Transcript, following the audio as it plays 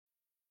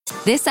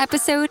This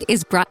episode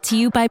is brought to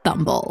you by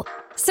Bumble.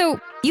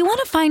 So, you want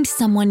to find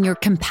someone you're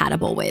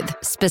compatible with,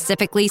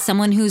 specifically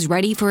someone who's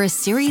ready for a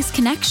serious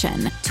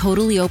connection,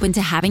 totally open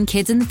to having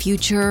kids in the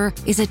future,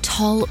 is a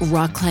tall,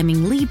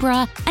 rock-climbing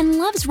Libra, and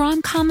loves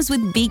rom-coms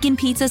with vegan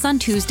pizzas on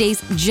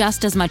Tuesdays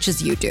just as much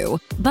as you do.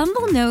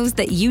 Bumble knows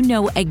that you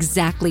know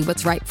exactly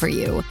what's right for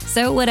you.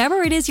 So whatever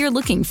it is you're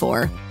looking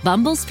for,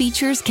 Bumble's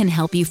features can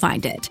help you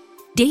find it.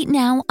 Date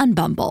now on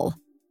Bumble.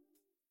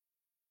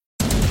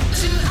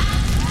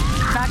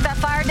 Knock that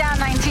fire down,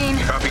 19.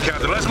 Copy,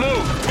 Captain. Let's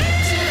move.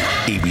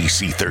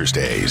 ABC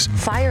Thursdays.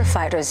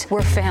 Firefighters,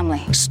 we're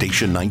family.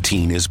 Station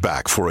 19 is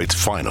back for its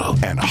final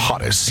and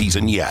hottest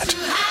season yet.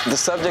 The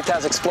subject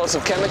has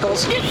explosive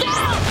chemicals. Get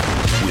down!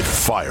 With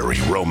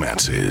fiery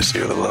romances.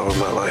 You're the love of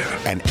my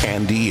life. And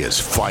Andy is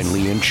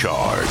finally in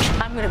charge.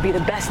 I'm going to be the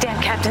best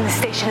damn captain the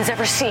station has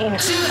ever seen.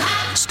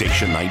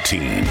 Station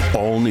 19.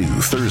 All new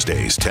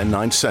Thursdays,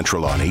 10/9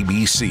 Central on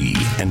ABC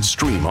and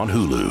stream on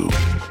Hulu.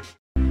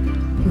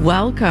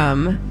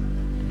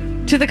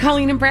 Welcome to the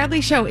Colleen and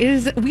Bradley Show.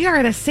 We are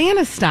at a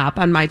Santa stop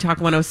on My Talk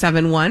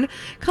 107.1.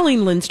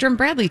 Colleen Lindstrom,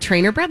 Bradley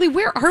Trainer. Bradley,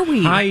 where are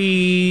we?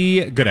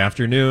 Hi. Good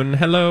afternoon.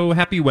 Hello.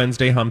 Happy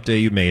Wednesday, hump day.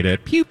 You made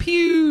it. Pew,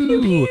 pew.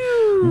 Pew,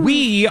 pew.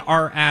 We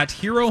are at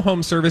Hero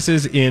Home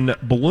Services in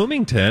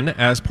Bloomington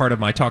as part of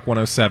My Talk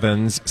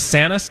 107's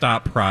Santa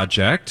Stop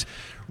project,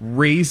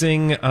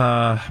 raising,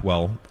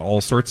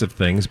 all sorts of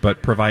things,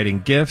 but providing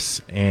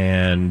gifts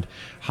and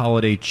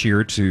holiday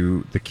cheer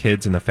to the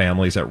kids and the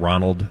families at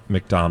Ronald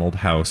McDonald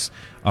House,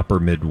 Upper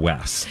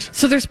Midwest.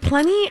 So there's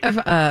plenty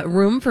of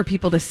room for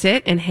people to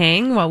sit and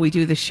hang while we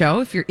do the show.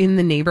 If you're in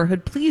the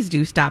neighborhood, please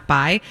do stop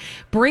by.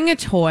 Bring a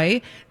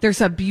toy. There's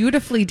a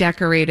beautifully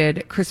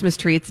decorated Christmas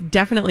tree. It's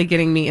definitely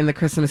getting me in the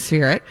Christmas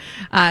spirit.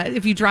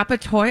 If you drop a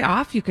toy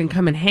off, you can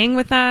come and hang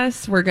with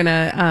us. We're going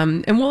to,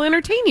 and we'll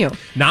entertain you.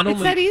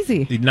 It's that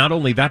easy. Not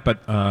only that,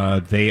 but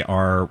they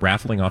are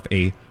raffling off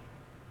a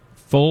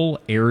full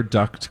air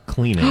duct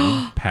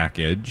cleaning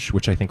package,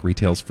 which I think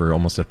retails for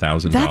almost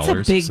 $1,000. That's a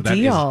big so that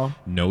deal. Is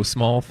no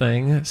small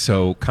thing.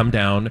 So come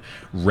down,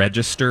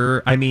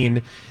 register. I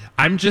mean,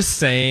 I'm just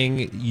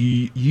saying,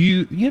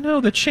 you know,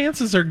 the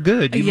chances are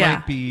good. You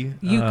might be.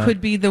 You could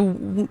be the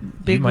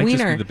big you might wiener.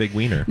 Just be the big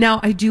wiener.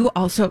 Now, I do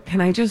also. Can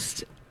I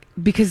just?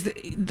 Because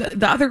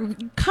the other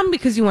come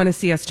because you want to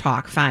see us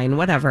talk. Fine,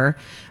 whatever.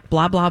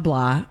 Blah blah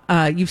blah.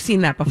 You've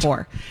seen that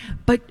before,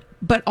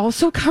 but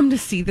also come to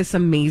see this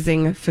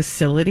amazing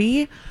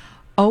facility.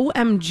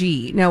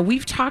 OMG. Now,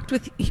 we've talked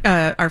with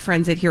our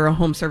friends at Hero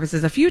Home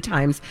Services a few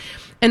times,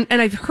 and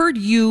I've heard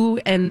you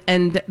and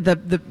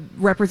the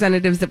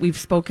representatives that we've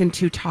spoken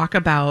to talk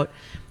about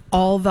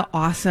all the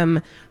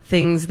awesome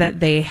things that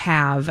they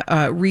have,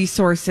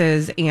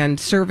 resources and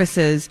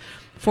services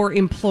for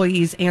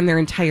employees and their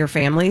entire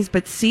families,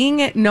 but seeing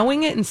it,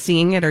 knowing it and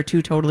seeing it are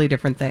two totally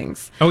different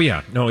things. Oh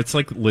yeah. No, it's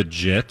like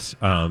legit.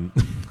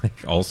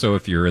 Like also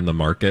if you're in the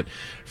market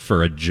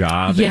for a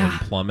job in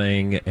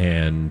plumbing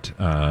and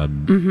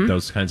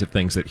those kinds of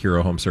things that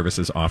Hero Home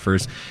Services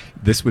offers,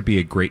 this would be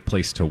a great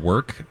place to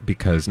work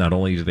because not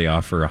only do they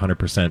offer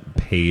 100%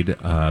 paid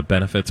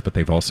benefits, but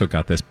they've also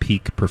got this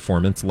peak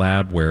performance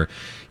lab where,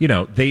 you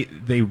know, they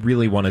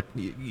really want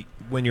to.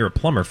 When you're a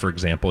plumber, for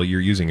example,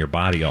 you're using your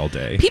body all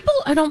day. People,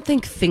 I don't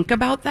think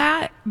about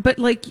that, but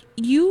like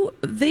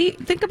they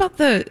think about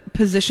the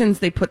positions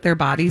they put their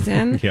bodies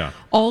in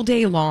all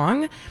day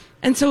long.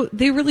 And so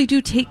they really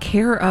do take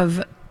care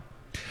of.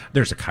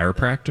 There's a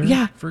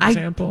chiropractor, for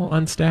example,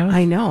 on staff.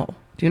 I know.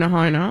 Do you know how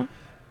I know?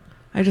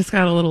 I just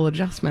got a little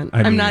adjustment.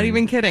 I'm not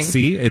even kidding.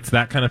 See, it's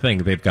that kind of thing.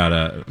 They've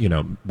got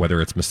whether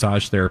it's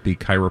massage therapy,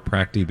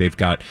 chiropractic, they've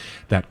got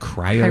that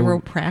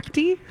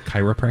chiropractic?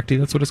 Chiropractic,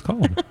 that's what it's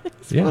called. I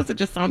suppose it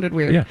just sounded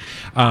weird.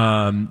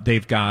 Yeah.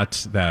 They've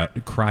got that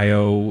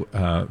cryo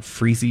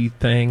freezy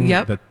thing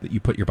that you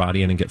put your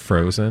body in and get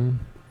frozen.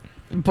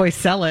 Boy,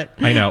 sell it.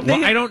 I know.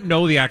 Well, I don't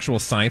know the actual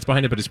science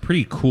behind it, but it's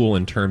pretty cool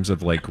in terms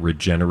of like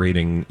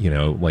regenerating,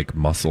 like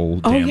muscle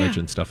damage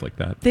and stuff like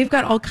that. They've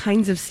got all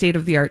kinds of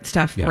state-of-the-art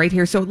stuff right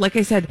here. So like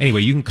I said...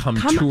 Anyway, you can come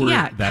tour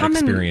that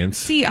experience.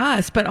 And see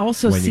us, but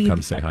also when you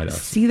come say hi to us.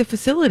 See the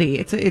facility.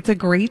 It's a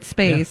great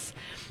space.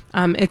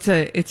 Yeah.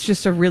 It's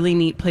just a really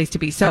neat place to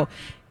be. So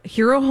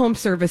Hero Home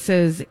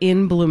Services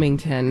in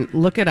Bloomington.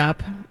 Look it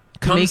up.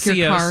 Come Make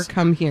see your car us.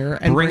 come here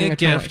and bring a toy.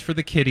 gift for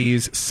the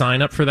kiddies.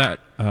 Sign up for that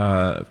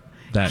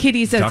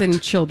kitties as in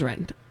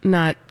children,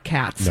 not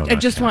cats. No,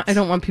 I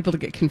don't want people to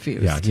get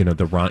confused. Yeah,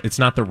 it's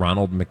not the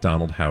Ronald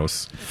McDonald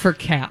House for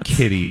cats.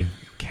 Kitty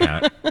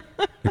cat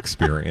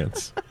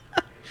experience.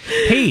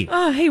 Hey.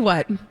 Hey,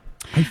 what?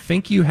 I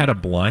think you had a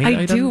blind item.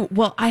 I do.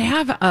 Well, I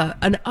have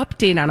an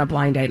update on a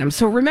blind item.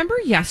 So remember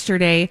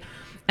yesterday,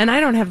 and I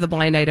don't have the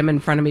blind item in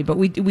front of me, but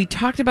we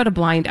talked about a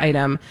blind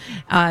item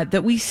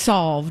that we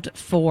solved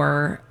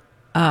for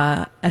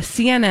a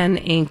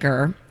CNN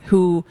anchor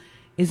who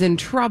is in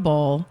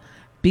trouble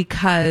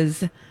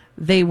because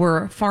they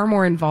were far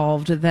more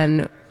involved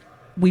than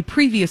we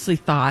previously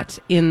thought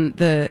in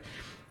the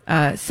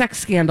sex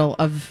scandal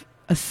of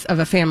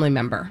a family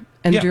member.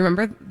 And do you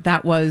remember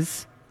that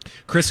was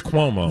Chris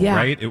Cuomo, Yeah.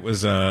 right? It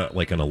was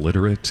like an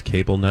illiterate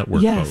cable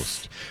network Yes.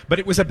 host, but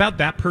it was about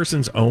that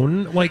person's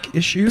own like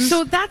issues.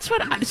 So that's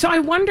what. So I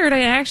wondered.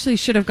 I actually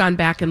should have gone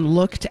back and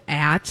looked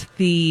at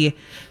the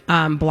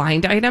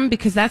blind item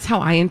because that's how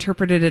I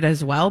interpreted it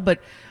as well. But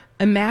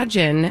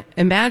imagine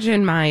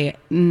my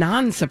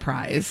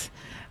non-surprise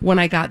when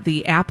I got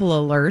the Apple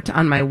alert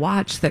on my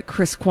watch that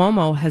Chris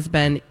Cuomo has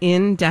been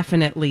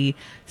indefinitely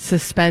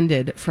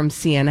suspended from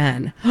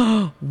CNN.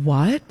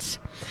 What?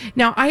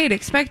 Now, I had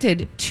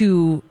expected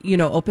to,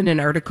 open an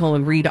article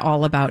and read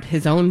all about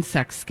his own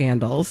sex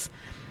scandals.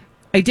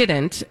 I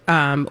didn't.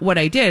 What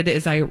I did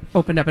is I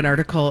opened up an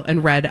article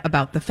and read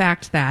about the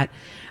fact that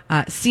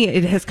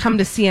it has come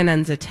to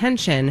CNN's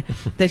attention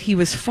that he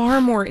was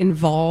far more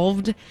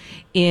involved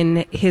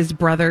in his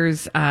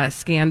brother's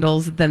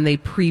scandals than they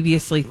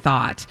previously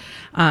thought.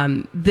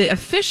 The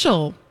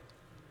official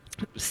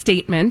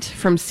statement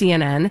from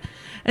CNN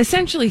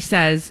essentially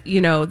says,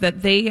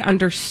 that they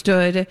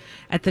understood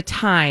at the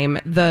time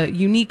the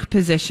unique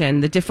position,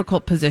 the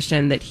difficult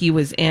position that he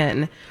was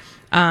in,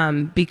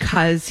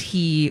 because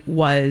he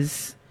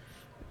was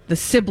the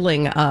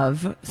sibling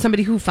of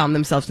somebody who found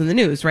themselves in the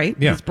news, right?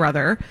 Yeah. His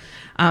brother,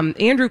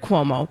 Andrew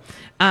Cuomo.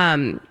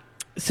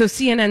 So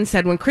CNN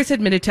said, when Chris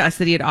admitted to us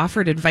that he had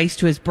offered advice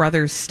to his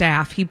brother's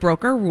staff, he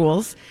broke our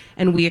rules,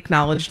 and we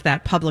acknowledged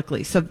that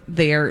publicly. So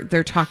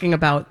they're talking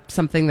about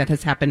something that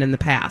has happened in the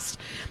past.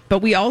 But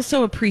we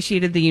also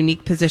appreciated the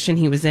unique position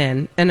he was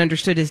in and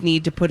understood his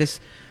need to put his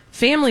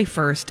family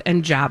first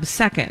and job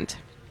second.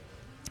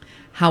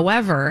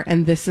 However,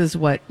 and this is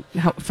what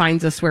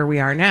finds us where we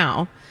are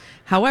now,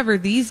 however,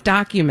 these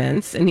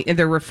documents, and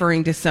they're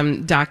referring to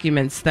some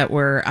documents that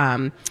were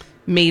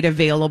made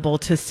available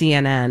to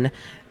CNN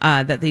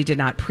that they did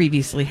not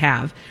previously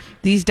have.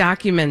 These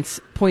documents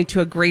point to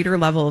a greater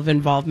level of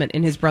involvement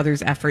in his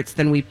brother's efforts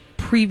than we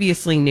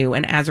previously knew,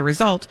 and as a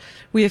result,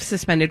 we have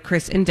suspended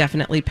Chris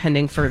indefinitely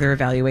pending further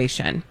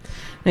evaluation.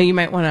 Now, you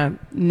might want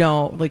to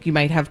know, you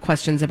might have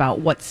questions about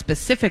what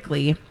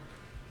specifically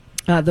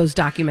those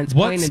documents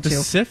what pointed to. What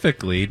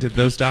specifically did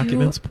those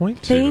documents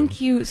point to?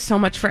 Thank you so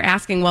much for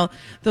asking. Well,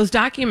 those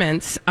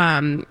documents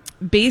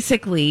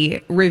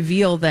basically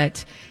reveal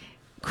that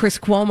Chris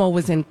Cuomo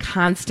was in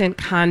constant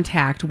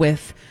contact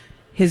with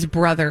his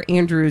brother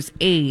Andrew's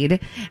aide,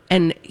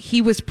 and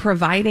he was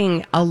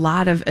providing a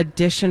lot of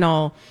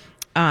additional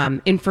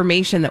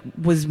information that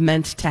was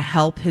meant to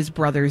help his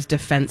brother's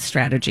defense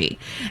strategy.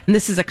 And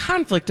this is a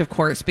conflict, of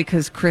course,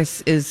 because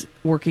Chris is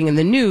working in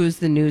the news.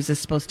 The news is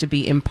supposed to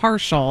be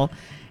impartial,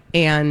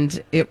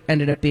 and it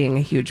ended up being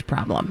a huge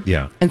problem.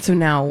 Yeah. And so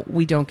now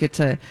we don't get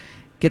to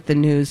get the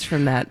news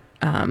from that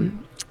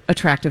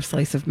attractive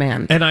slice of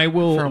man. And I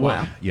will, for a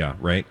while. yeah,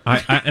 right.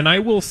 I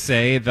will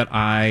say that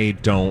I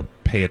don't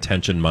pay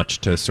attention much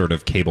to sort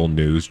of cable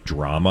news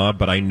drama,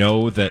 but I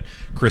know that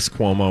Chris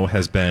Cuomo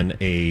has been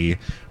a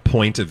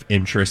point of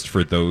interest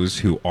for those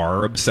who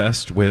are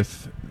obsessed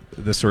with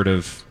the sort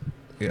of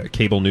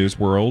cable news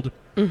world.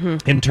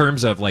 Mm-hmm. In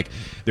terms of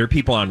there are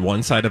people on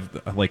one side of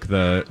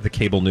the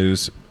cable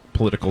news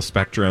political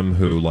spectrum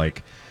who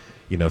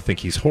think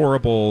he's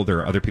horrible. There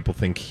are other people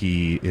think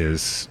he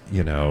is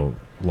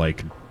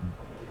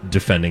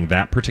defending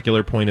that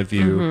particular point of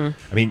view.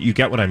 Mm-hmm. I mean, you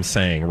get what I'm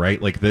saying,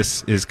 right?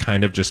 This is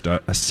kind of just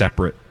a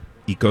separate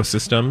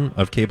ecosystem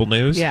of cable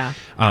news. Yeah.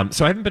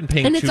 So I haven't been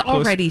paying and too it's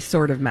close. already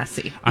sort of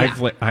messy.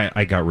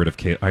 I got rid of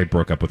I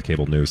broke up with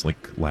cable news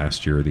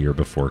last year or the year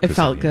before. It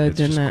felt good, it's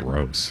didn't just it?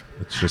 Gross.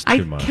 It's just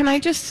too much. Can I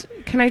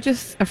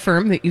just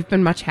affirm that you've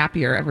been much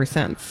happier ever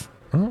since?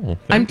 Oh,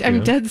 I'm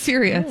you. dead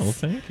serious. Oh,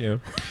 thank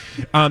you.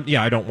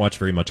 Yeah, I don't watch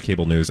very much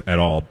cable news at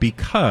all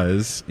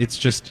because it's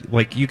just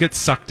you get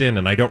sucked in,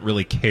 and I don't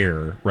really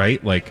care, right?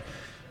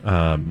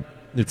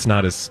 It's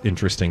not as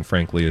interesting,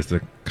 frankly, as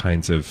the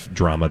kinds of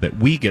drama that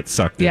we get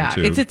sucked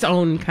into. Yeah, it's its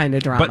own kind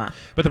of drama.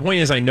 But the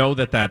point is, I know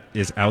that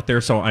is out there,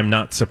 so I'm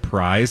not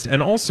surprised.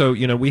 And also,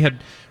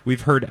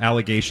 we've heard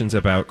allegations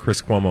about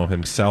Chris Cuomo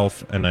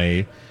himself,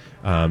 and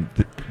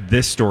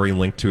this story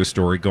linked to a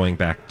story going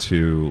back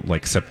to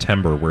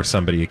September where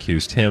somebody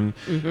accused him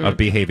of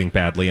behaving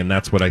badly, and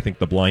that's what I think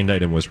the blind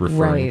item was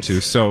referring to.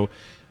 So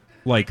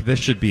this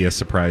should be a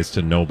surprise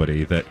to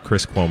nobody that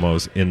Chris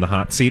Cuomo's in the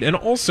hot seat. And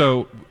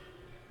also,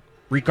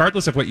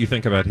 regardless of what you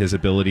think about his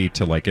ability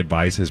to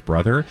advise his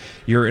brother,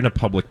 you're in a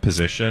public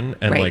position,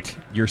 and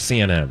you're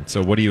CNN,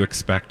 so what do you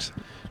expect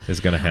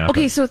is going to happen?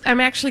 Okay, so I'm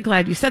actually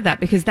glad you said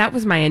that, because that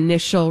was my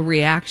initial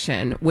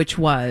reaction, which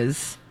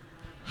was,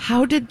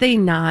 how did they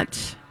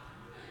not,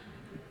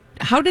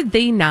 I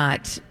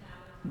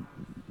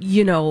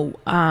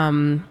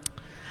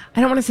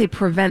don't want to say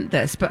prevent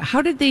this, but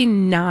how did they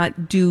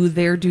not do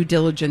their due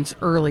diligence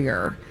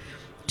earlier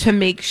to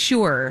make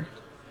sure?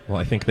 Well,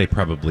 I think they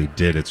probably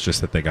did. It's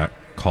just that they got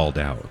called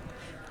out.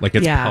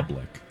 It's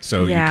public.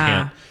 So you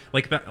can't,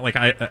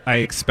 I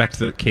expect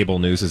that cable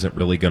news isn't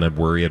really going to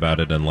worry about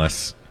it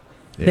unless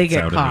they it's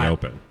get out caught in the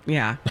open.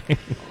 Yeah.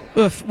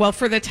 Oof. Well,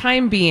 for the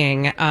time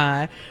being,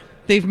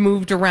 they've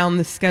moved around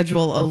the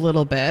schedule a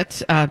little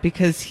bit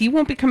because he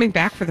won't be coming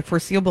back for the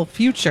foreseeable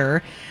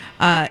future.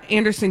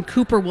 Anderson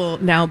Cooper will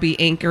now be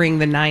anchoring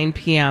the 9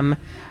 p.m.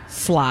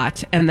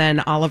 slot, and then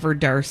Oliver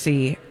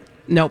Darcy.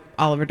 Nope,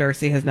 Oliver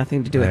Darcy has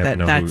nothing to do with it.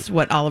 That's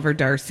what Oliver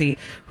Darcy,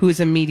 who's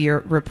a media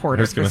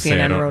reporter for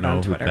CNN, wrote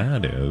on Twitter. Who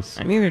that is.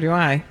 Neither do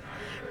I.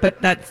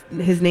 But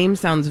his name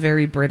sounds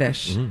very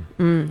British.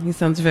 He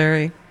sounds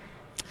very.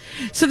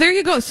 So there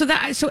you go. So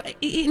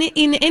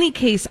in any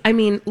case, I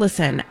mean,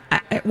 listen,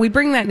 we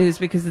bring that news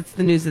because it's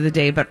the news of the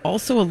day, but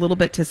also a little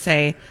bit to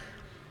say,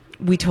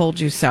 we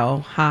told you so.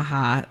 Ha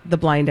ha. The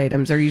blind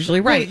items are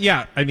usually right. Well,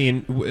 yeah, I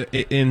mean,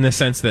 in the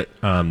sense that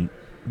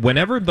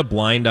whenever the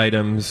blind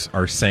items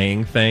are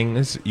saying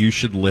things, you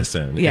should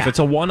listen. Yeah. If it's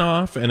a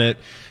one-off and it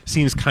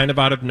seems kind of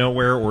out of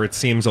nowhere or it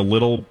seems a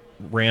little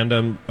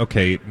random,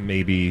 okay,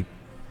 maybe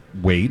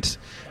wait.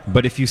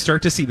 But if you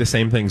start to see the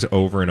same things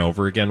over and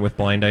over again with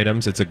blind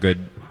items, there's a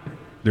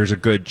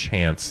good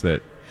chance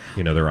that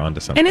they're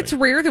onto something. And it's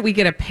rare that we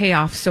get a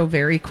payoff so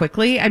very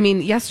quickly. I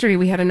mean, yesterday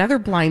we had another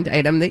blind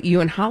item that you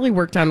and Holly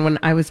worked on when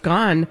I was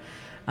gone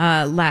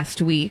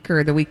last week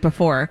or the week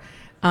before.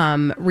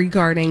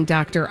 Regarding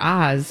Dr.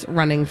 Oz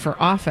running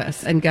for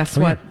office. And guess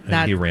what?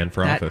 Yeah. He ran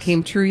for office. That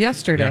came true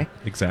yesterday.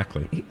 Yeah,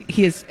 exactly.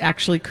 He is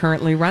actually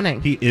currently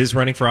running. He is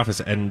running for office,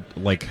 and,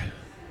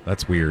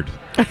 that's weird.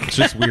 It's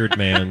just weird,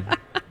 man.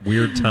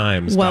 Weird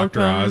times.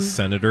 Welcome. Dr. Oz,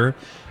 senator,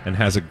 and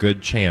has a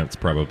good chance,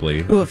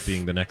 probably, of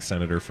being the next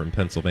senator from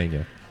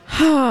Pennsylvania.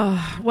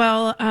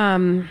 Well,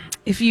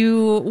 if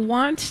you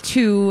want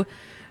to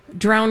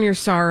drown your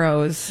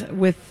sorrows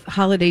with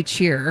holiday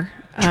cheer,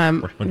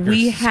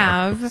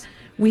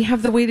 we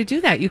have the way to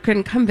do that. You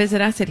can come visit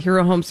us at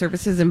Hero Home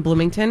Services in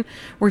Bloomington.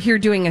 We're here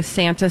doing a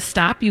Santa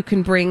stop. You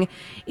can bring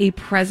a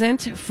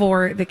present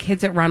for the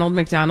kids at Ronald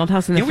McDonald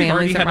House and the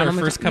families at Ronald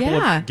McDonald. We've already had our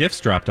first couple of gifts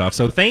dropped off.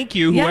 So thank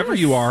you, whoever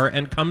you are,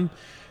 and come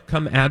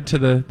add to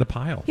the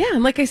pile. Yeah,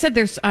 and like I said,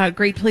 there's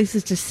great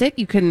places to sit.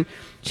 You can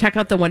check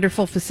out the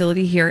wonderful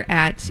facility here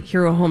at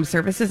Hero Home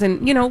Services.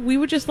 And, we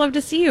would just love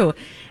to see you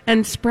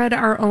and spread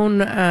our own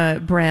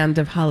brand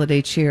of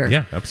holiday cheer.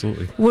 Yeah,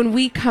 absolutely. When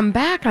we come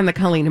back on the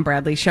Colleen and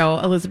Bradley Show,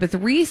 Elizabeth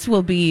Reese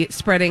will be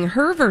spreading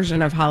her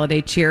version of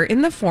holiday cheer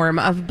in the form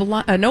of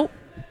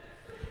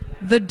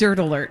the Dirt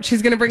Alert.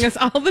 She's going to bring us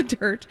all the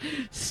dirt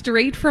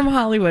straight from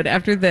Hollywood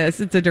after this.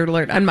 It's a Dirt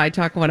Alert on My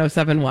Talk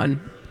 107.1.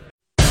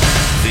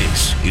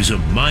 This is a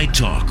My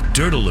Talk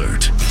Dirt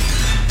Alert.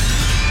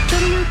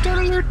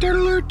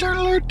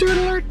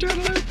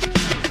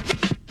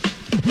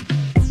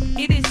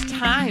 It is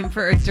time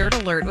for a Dirt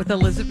Alert with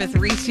Elizabeth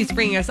Reese. She's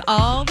bringing us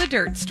all the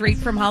dirt straight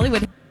from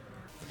Hollywood.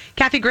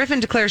 Kathy Griffin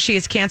declares she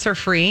is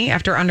cancer-free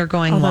after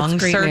undergoing lung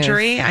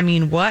surgery. News. I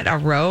mean, what a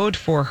road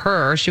for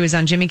her. She was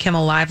on Jimmy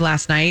Kimmel Live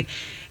last night,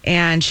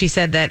 and she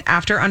said that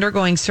after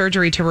undergoing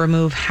surgery to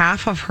remove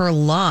half of her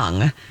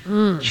lung,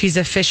 she's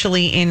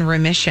officially in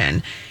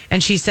remission.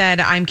 And she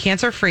said, I'm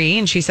cancer-free.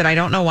 And she said, I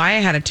don't know why I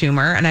had a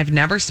tumor, and I've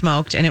never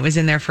smoked, and it was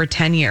in there for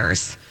 10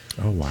 years.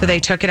 Oh, wow. So they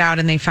took it out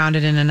and they found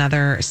it in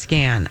another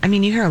scan. I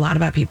mean, you hear a lot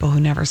about people who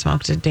never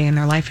smoked a day in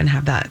their life and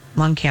have that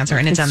lung cancer.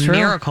 And it's a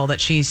miracle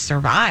that she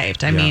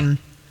survived. I mean,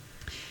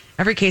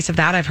 every case of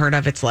that I've heard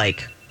of, it's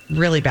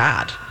really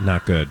bad.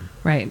 Not good.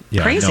 Right.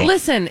 Yeah, crazy. No.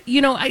 Listen,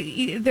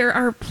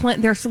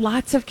 there's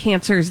lots of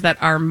cancers that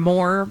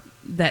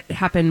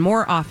happen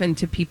more often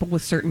to people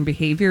with certain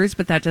behaviors,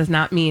 but that does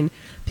not mean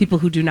people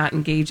who do not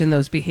engage in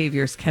those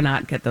behaviors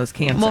cannot get those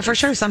cancers. Well, for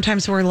sure.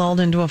 Sometimes we're lulled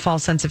into a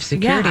false sense of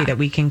security that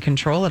we can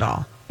control it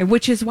all.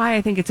 Which is why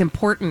I think it's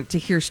important to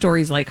hear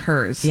stories like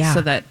hers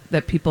so that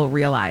people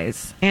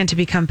realize. And to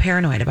become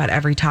paranoid about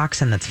every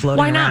toxin that's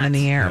floating around in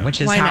the air, which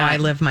is how I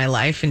live my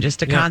life in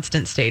just a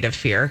constant state of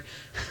fear.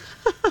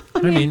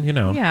 I mean,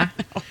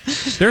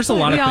 there's a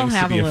lot of things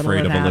to be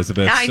afraid of,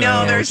 Elizabeth. I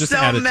know, there's just so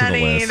add it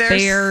many. To the list.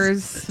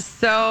 There's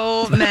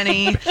so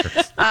many.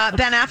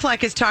 Ben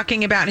Affleck is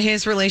talking about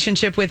his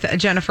relationship with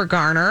Jennifer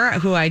Garner,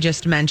 who I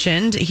just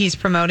mentioned. He's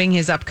promoting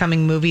his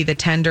upcoming movie, The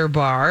Tender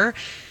Bar,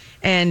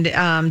 and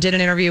did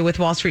an interview with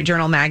Wall Street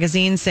Journal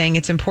magazine saying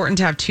it's important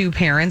to have two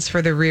parents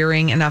for the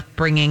rearing and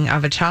upbringing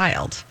of a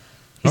child.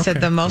 He said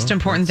the most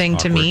important thing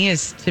to me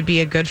is to be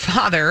a good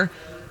father.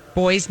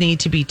 Boys need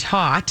to be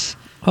taught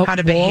how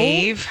to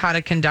behave, how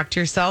to conduct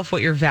yourself,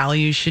 what your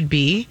values should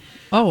be.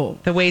 Oh,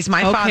 the ways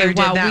my father did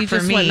that we for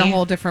just me, went in a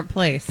whole different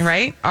place,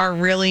 right? Are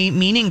really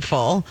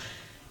meaningful,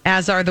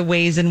 as are the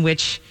ways in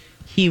which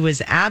he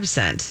was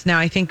absent. Now,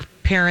 I think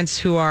parents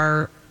who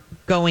are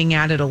going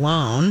at it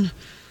alone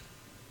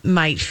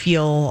might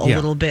feel a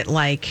little bit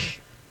like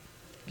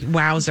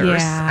wowzers.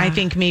 Yeah. I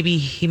think maybe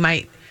he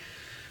might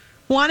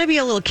want to be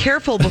a little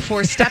careful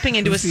before stepping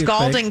into a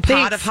scalding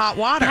pot of hot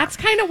water. That's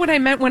kind of what I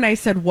meant when I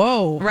said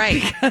whoa.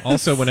 Right.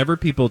 Also, whenever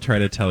people try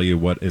to tell you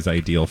what is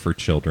ideal for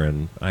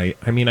children, I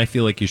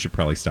feel like you should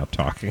probably stop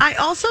talking. I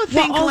also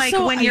think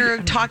when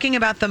you're talking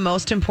about the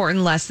most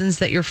important lessons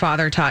that your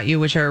father taught you,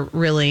 which are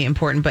really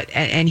important, but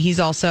and he's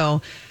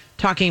also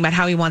talking about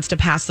how he wants to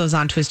pass those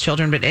on to his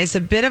children, but it's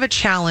a bit of a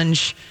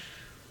challenge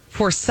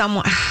for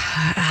someone.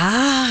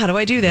 How do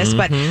I do this?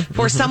 But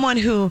for someone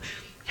who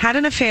had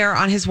an affair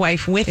on his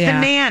wife with the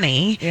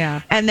nanny,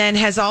 and then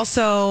has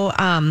also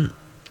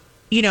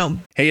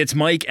Hey, it's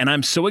Mike, and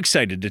I'm so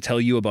excited to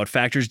tell you about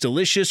Factor's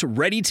delicious,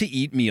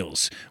 ready-to-eat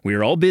meals. We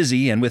are all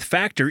busy, and with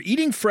Factor,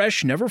 eating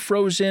fresh, never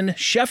frozen,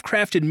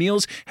 chef-crafted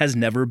meals has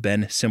never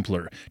been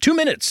simpler. 2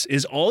 minutes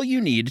is all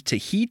you need to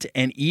heat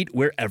and eat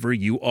wherever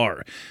you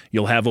are.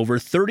 You'll have over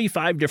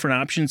 35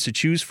 different options to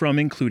choose from,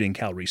 including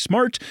Calorie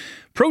Smart,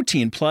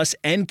 Protein Plus,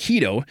 and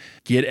Keto.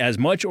 Get as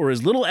much or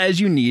as little as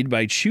you need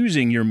by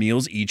choosing your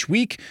meals each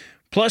week.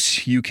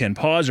 Plus, you can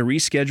pause or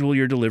reschedule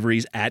your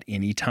deliveries at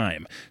any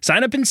time.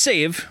 Sign up and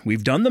save.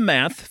 We've done the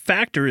math.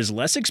 Factor is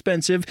less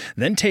expensive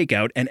than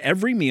takeout, and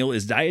every meal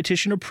is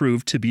dietitian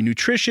approved to be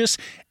nutritious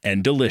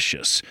and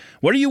delicious.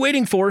 What are you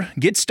waiting for?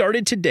 Get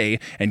started today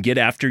and get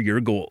after your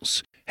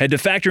goals. Head to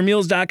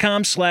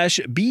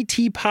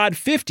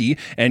factormeals.com/BTPod50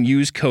 and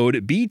use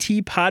code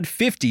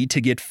BTPod50 to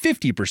get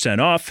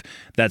 50% off.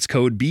 That's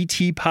code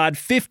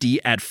BTPod50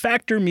 at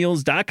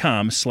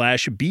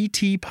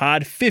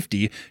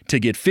factormeals.com/BTPod50 to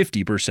get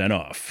 50%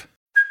 off.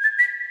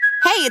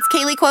 Hey, it's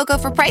Kaylee Cuoco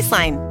for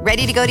Priceline.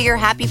 Ready to go to your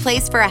happy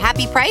place for a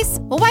happy price?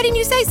 Well, why didn't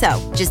you say so?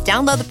 Just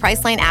download the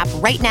Priceline app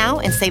right now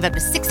and save up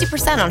to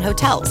 60% on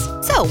hotels.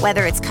 So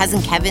whether it's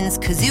Cousin Kevin's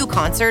Kazoo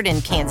Concert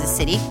in Kansas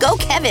City, go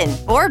Kevin,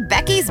 or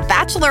Becky's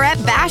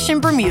Bachelorette Bash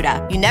in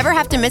Bermuda, you never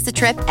have to miss a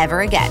trip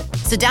ever again.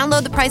 So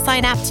download the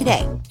Priceline app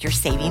today. Your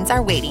savings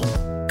are waiting.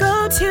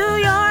 Go to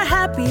your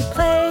happy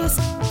place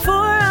for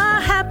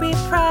a happy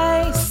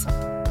price.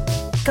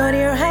 Go to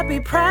your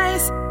happy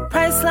price,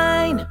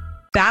 Priceline.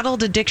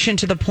 Battled addiction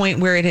to the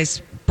point where it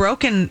has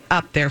broken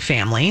up their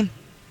family.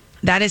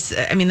 That's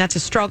a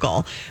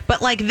struggle.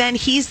 But then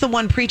he's the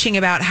one preaching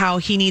about how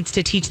he needs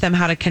to teach them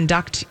how to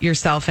conduct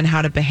yourself and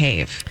how to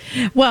behave.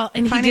 Well,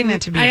 and finding that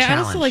to be a challenge. I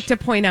also like to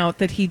point out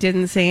that he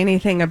didn't say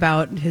anything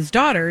about his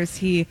daughters.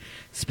 He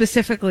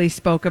specifically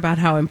spoke about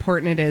how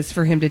important it is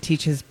for him to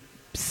teach his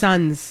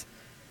sons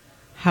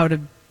how to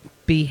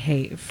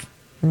behave.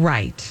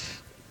 Right.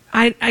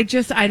 I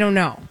don't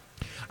know.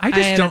 I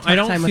don't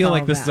feel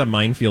like this is a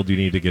minefield you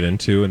need to get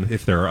into, and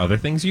if there are other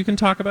things you can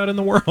talk about in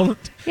the world.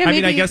 Yeah,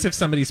 I guess if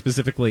somebody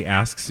specifically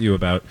asks you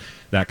about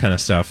that kind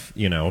of stuff,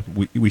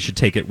 we should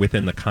take it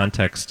within the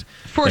context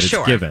that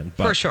it's given.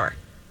 For sure.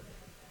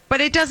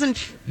 But it doesn't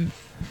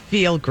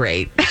feel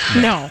great.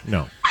 No.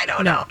 I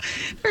don't know.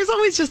 There's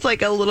always just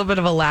a little bit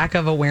of a lack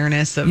of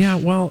awareness of... Yeah,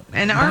 well...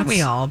 And aren't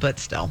we all, but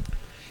still...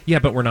 Yeah,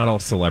 but we're not all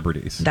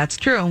celebrities. That's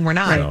true. We're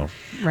not.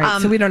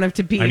 Right. So we don't have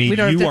to be.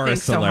 You are a celebrity,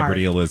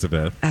 celebrity,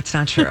 Elizabeth. That's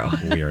not true.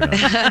 We are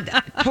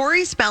not.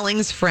 Tori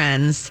Spelling's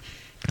friends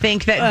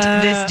think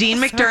that this Dean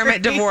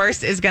McDermott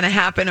divorce is going to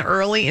happen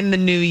early in the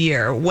new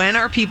year. When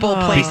are people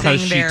placing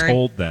because their... she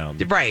told them.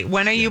 Right.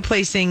 When are you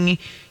placing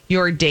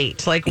your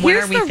date? When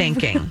are we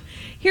thinking?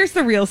 Here's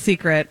the real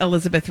secret,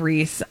 Elizabeth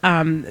Reese.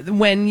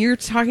 When you're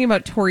talking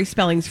about Tori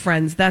Spelling's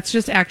friends, that's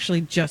just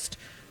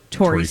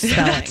Tori Spelling.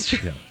 That's true.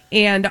 Yeah.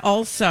 And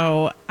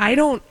also, I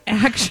don't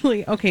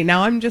actually... Okay,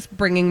 now I'm just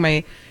bringing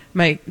my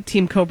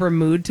Team Cobra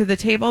mood to the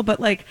table, but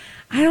I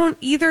don't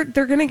either.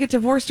 They're going to get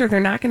divorced or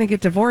they're not going to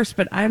get divorced,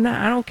 but I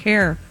don't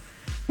care.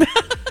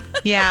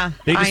 Yeah,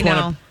 I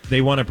know. They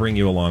want to bring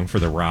you along for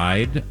the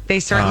ride. They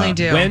certainly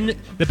do.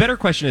 The better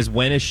question is,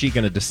 when is she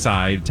going to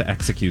decide to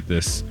execute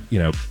this,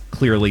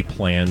 clearly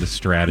planned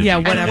strategy? Yeah,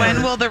 whatever. And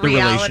when will the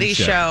reality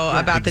show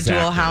about the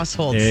dual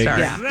household start?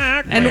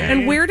 Yeah.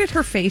 And where did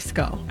her face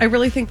go? I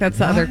really think that's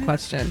the other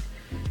question.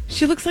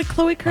 She looks like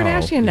Khloe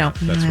Kardashian now.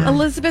 That's right.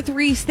 Elizabeth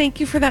Reese, thank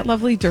you for that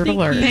lovely dirt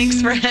alert.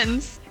 Thanks,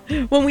 friends.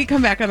 When we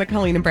come back on the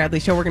Colleen and Bradley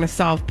Show, we're going to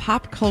solve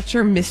pop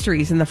culture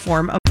mysteries in the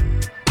form of...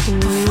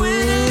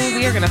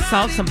 We are going to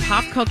solve some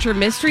pop culture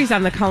mysteries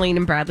on the Colleen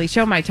and Bradley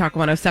Show, My Talk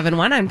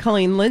 1071. I'm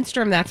Colleen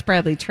Lindstrom. That's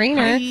Bradley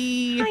Trainer.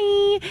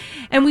 Hi.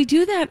 And we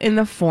do that in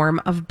the form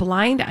of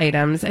blind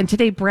items. And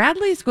today,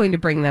 Bradley's going to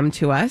bring them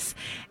to us.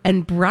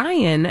 And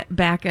Brian,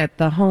 back at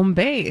the home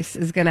base,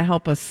 is going to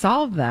help us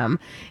solve them.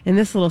 In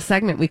this little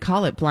segment, we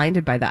call it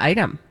Blinded by the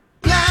Item.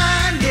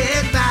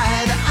 Blinded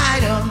by the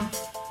Item.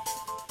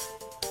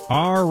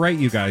 All right,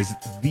 you guys,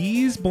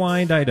 these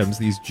blind items,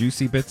 these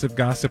juicy bits of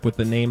gossip with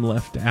the name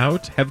left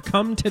out, have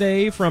come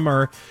today from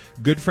our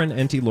good friend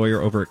Enty Lawyer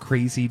over at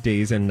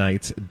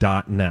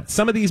crazydaysandnights.net.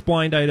 Some of these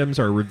blind items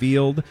are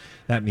revealed.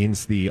 That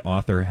means the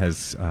author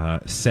has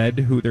said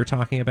who they're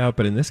talking about,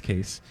 but in this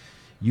case,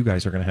 you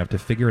guys are going to have to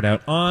figure it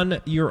out on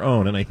your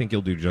own, and I think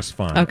you'll do just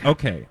fine.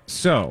 Okay,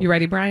 so... You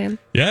ready, Brian?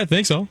 Yeah, I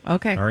think so.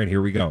 Okay. All right,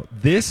 here we go.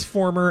 This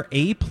former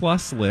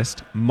A-plus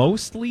list,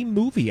 mostly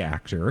movie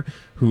actor,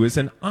 who is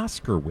an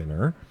Oscar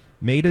winner,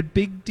 made a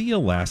big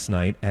deal last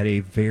night at a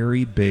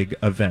very big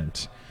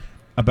event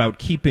about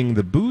keeping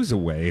the booze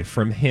away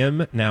from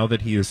him now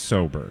that he is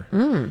sober.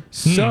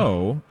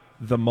 So,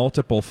 the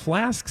multiple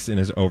flasks in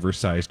his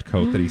oversized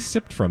coat that he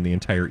sipped from the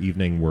entire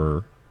evening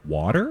were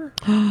water?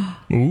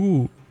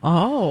 Ooh.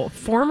 Oh,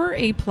 former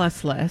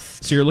A-plus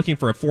list. So you're looking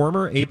for a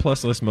former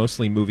A-plus list,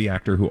 mostly movie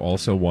actor who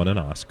also won an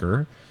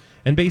Oscar.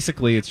 And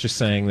basically it's just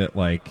saying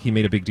that, he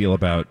made a big deal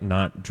about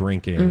not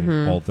drinking,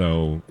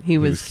 although he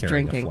was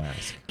drinking. A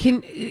flask.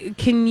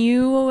 Can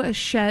you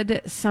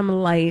shed some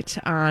light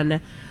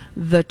on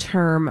the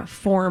term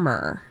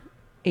former?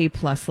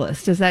 A-plus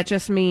list? Does that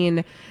just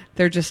mean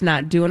they're just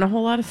not doing a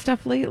whole lot of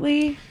stuff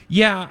lately?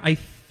 Yeah, I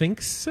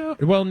think so.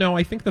 Well, no,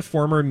 I think the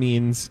former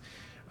means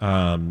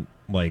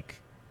like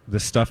the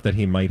stuff that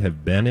he might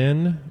have been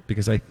in,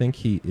 because I think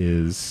he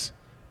is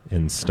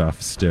in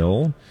stuff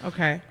still.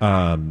 Okay.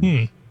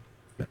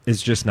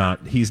 Is just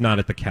not, he's not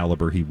at the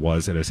caliber he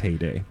was at his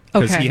heyday.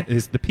 Because Okay.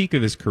 the peak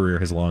of his career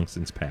has long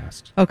since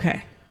passed.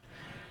 Okay.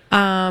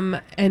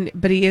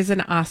 But he is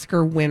an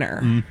Oscar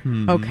winner.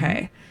 Mhm.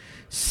 Okay.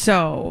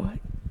 So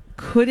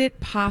could it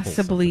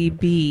possibly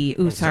be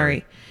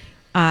John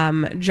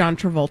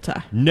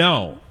Travolta?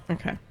 No.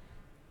 Okay.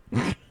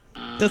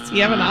 Does he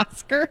have an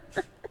Oscar?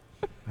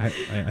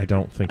 I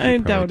don't think I he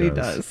doubt probably he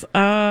does.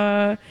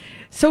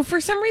 So for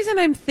some reason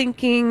I'm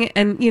thinking,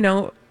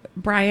 and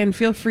Brian,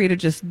 feel free to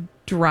just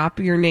drop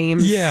your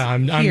names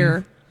I'm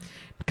here.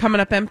 Coming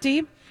up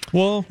empty?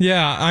 Well,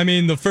 yeah. I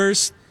mean, the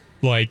first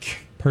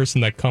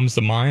person that comes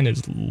to mind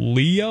is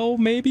Leo,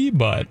 maybe,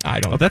 but I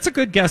don't. Oh, that's a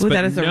good guess. Ooh, but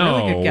that is a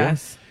really good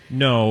guess.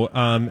 No,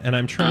 and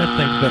I'm trying to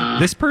think that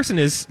this person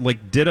is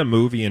did a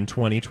movie in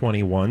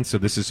 2021, so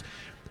this is,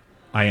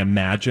 I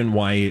imagine,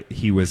 why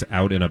he was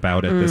out and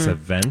about at this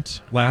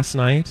event last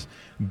night.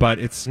 But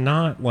it's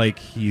not like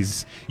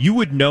you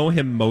would know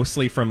him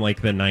mostly from the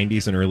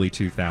 90s and early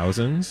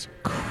 2000s.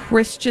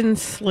 Christian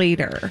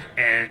Slater.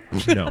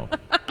 No,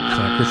 it's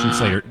not Christian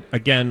Slater.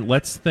 Again,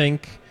 let's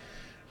think.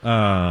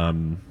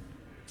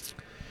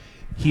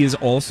 He is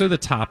also the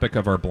topic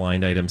of our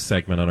blind item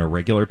segment on a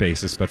regular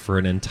basis, but for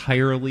an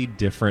entirely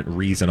different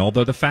reason.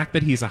 Although the fact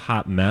that he's a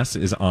hot mess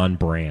is on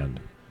brand.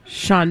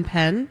 Sean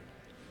Penn.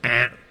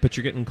 But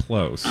you're getting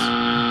close.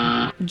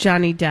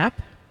 Johnny Depp.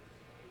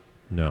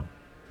 No.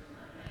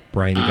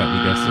 Brian, you got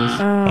any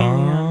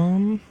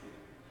guesses?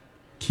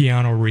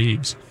 Keanu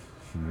Reeves.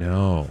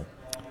 No.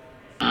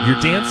 You're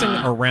dancing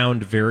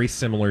around very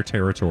similar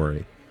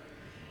territory.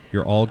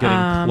 You're all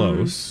getting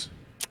close.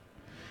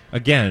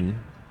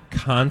 Again,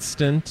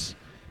 constant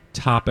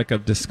topic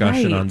of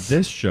discussion on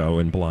this show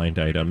in Blind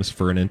Items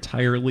for an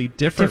entirely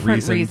different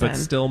reason, but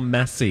still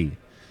messy.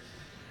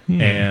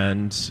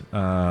 And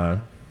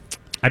I'm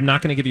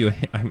not going to give you a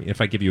hint. I mean,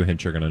 if I give you a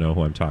hint, you're going to know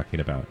who I'm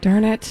talking about.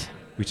 Darn it.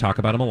 We talk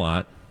about him a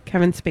lot.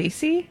 Kevin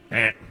Spacey?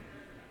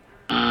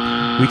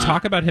 We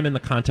talk about him in the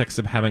context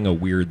of having a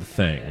weird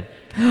thing.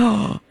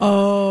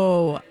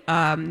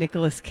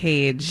 Nicolas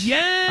Cage.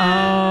 Yes!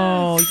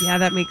 Oh, yeah,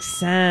 that makes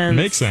sense.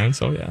 Makes sense.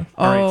 Oh, yeah.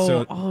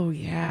 All right,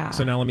 yeah.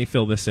 So now let me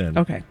fill this in.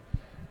 Okay.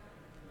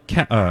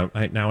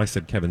 Now I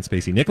said Kevin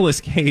Spacey.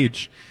 Nicolas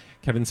Cage,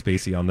 Kevin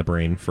Spacey on the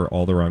brain for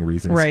all the wrong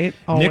reasons. Right,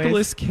 always.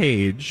 Nicolas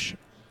Cage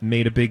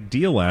made a big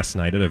deal last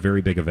night at a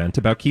very big event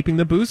about keeping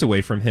the booze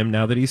away from him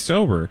now that he's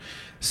sober.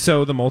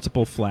 So the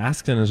multiple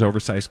flasks in his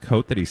oversized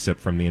coat that he sipped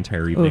from the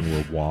entire evening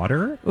were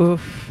water.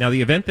 Oof. Now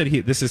the event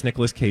that this is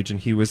Nicolas Cage and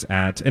he was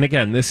at, and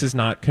again, this is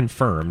not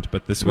confirmed,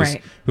 but this was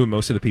who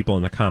most of the people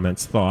in the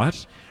comments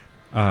thought.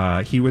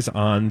 He was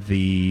on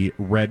the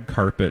red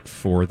carpet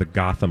for the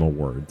Gotham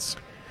Awards.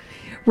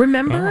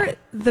 Remember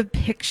the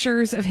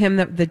pictures of him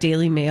that the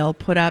Daily Mail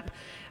put up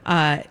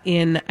I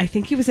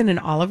think he was in an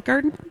Olive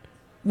Garden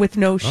with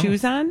no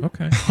shoes on.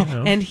 Okay.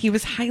 And he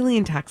was highly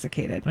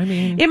intoxicated. I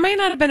mean, it might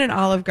not have been an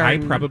Olive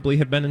Garden. I probably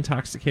have been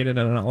intoxicated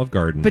at an Olive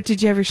Garden. But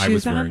did you have your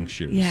shoes on? I was wearing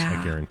shoes, Yeah.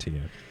 I guarantee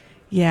you.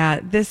 Yeah,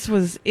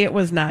 it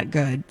was not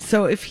good.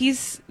 So if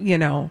he's,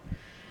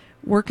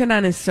 working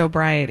on his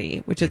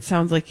sobriety, which it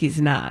sounds like he's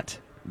not.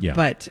 Yeah.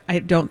 But I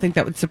don't think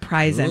that would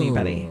surprise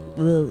anybody.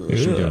 Should we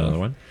do another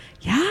one?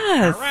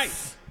 Yes. All right.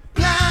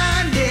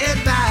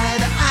 Blinded by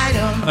the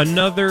item.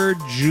 Another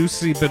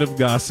juicy bit of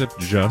gossip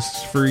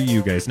just for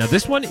you guys. Now,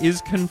 this one is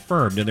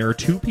confirmed, and there are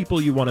two people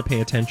you want to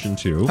pay attention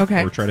to.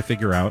 Okay. Or try to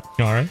figure out.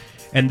 All right.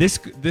 And this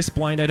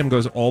blind item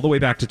goes all the way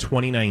back to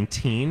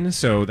 2019,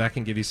 so that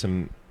can give you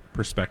some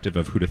perspective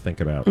of who to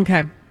think about.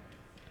 Okay.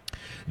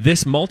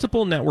 This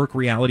multiple network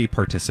reality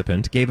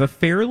participant gave a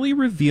fairly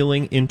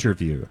revealing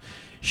interview.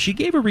 She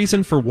gave a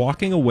reason for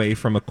walking away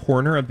from a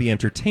corner of the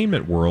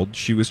entertainment world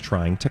she was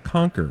trying to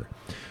conquer.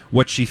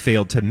 What she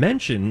failed to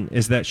mention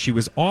is that she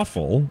was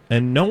awful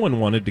and no one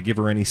wanted to give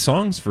her any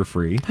songs for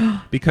free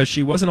because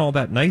she wasn't all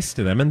that nice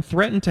to them and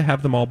threatened to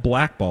have them all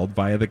blackballed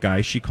via the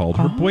guy she called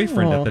her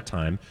boyfriend at the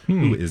time,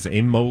 who is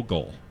a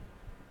mogul.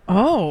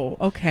 Oh,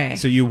 okay.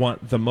 So you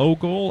want the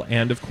mogul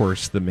and, of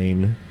course, the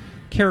main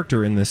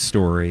character in this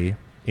story,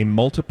 a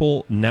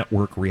multiple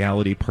network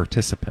reality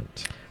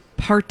participant.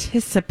 Were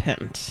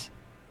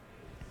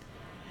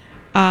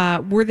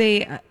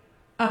they...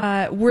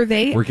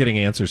 We're getting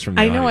answers from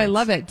the I know, audience. I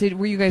love it.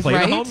 Were you guys Play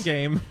right? the home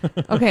game.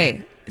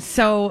 Okay,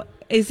 so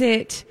is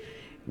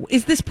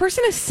this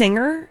person a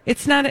singer?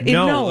 It's not.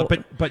 No,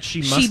 but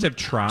she must have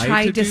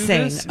tried to do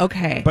sing. this.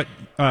 Okay, but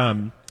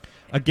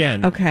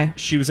again,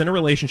 she was in a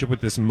relationship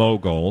with this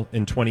mogul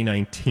in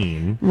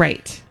 2019.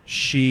 Right.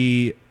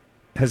 She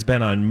has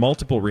been on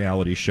multiple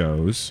reality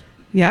shows.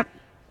 Yep.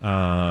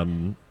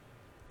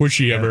 Was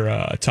she ever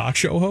a talk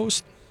show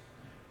host?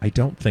 I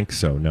don't think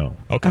so, no.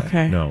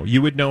 Okay. No.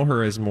 You would know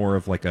her as more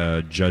of like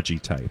a judgy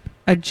type.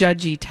 A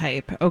judgy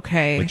type,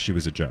 okay. Like she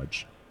was a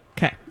judge.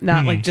 Okay,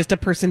 not like just a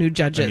person who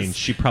judges. I mean,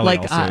 she probably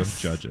like also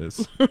us.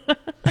 judges.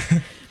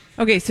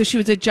 Okay, so she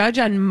was a judge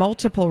on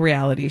multiple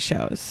reality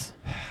shows.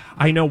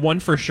 I know one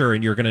for sure,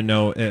 and you're going to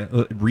know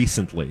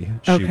recently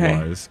she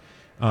Okay. was.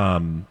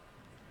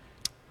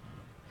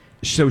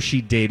 So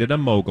she dated a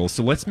mogul.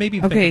 So let's maybe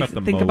think Okay, about the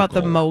think mogul. about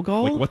the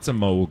mogul. Like, what's a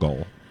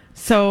mogul?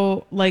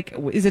 So, like,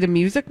 is it a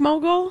music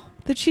mogul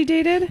that she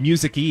dated?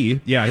 Music-y.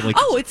 Yeah. Like,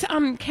 Oh, it's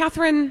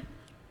Catherine.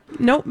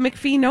 Nope,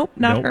 McPhee. Nope,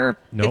 not Nope, her.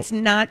 nope. It's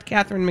not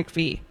Catherine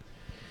McPhee.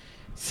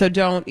 So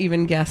don't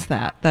even guess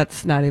that.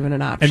 That's not even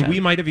an option. and we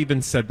might have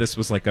even said this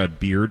was like a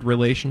beard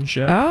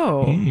relationship.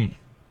 Oh,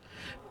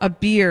 a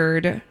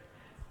beard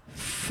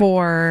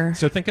for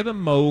So think of the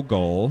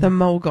mogul. the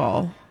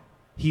mogul.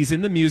 He's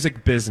in the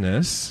music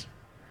business.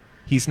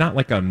 He's not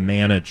like a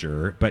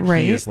manager, but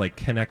Right. he is like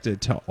connected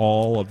to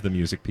all of the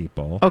music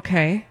people.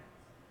 Okay.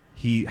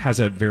 He has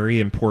a very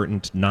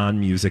important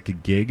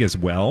non-music gig as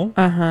well.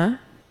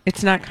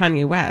 It's not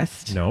Kanye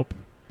West. Nope.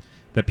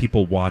 That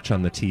people watch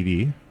on the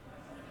TV.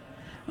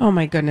 Oh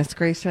my goodness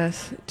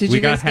gracious! Did We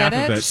you got guys get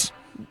half it? of it.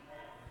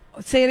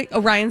 Say it.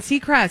 Oh, Ryan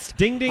Seacrest.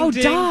 Ding, ding, oh,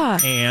 ding. duh.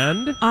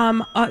 And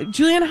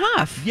Julianne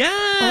Hough.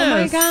 yes. Oh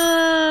my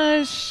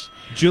gosh.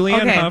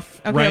 Julianne Okay. Hough,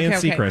 Okay, Ryan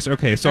okay. Seacrest.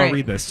 Okay, so All I'll right.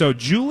 read this. So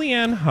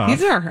Julianne Hough.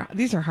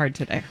 These are hard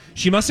today.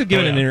 She must have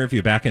given Oh, yeah. an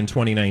interview back in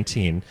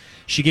 2019.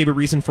 She gave a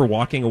reason for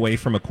walking away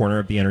from a corner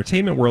of the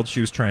entertainment world she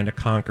was trying to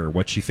conquer.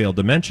 What she failed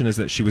to mention is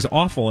that she was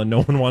awful and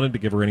no one wanted to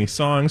give her any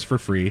songs for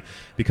free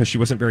because she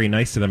wasn't very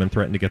nice to them and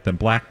threatened to get them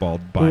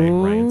blackballed by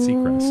Ryan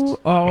Seacrest.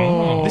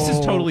 Oh, This is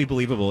totally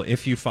believable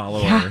if you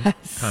follow our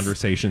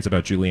conversations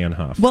about Julianne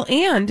Hough. Well,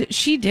 and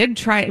she did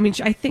try. I mean,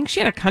 I think she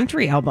had a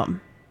country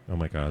album. Oh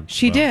my God.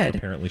 She did.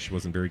 Apparently she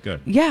wasn't very good.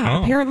 Yeah,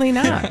 Oh. apparently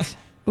not.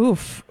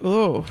 Oof.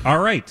 Ooh. All All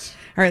right.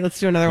 right, let's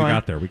do another We one.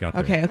 got there. We got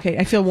there. Okay.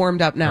 I feel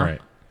warmed up now. All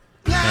right.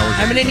 Now we're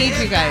I'm good. going to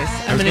need you guys.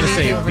 I I'm was going to going to need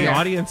say, you over the here.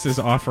 audience is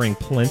offering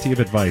plenty of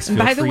advice. Feel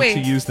By the free way- to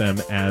use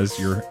them as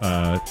your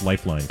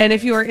lifeline. And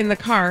if you are in the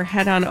car,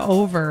 head on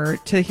over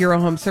to Hero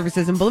Home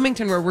Services in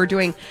Bloomington, where we're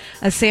doing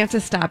a Santa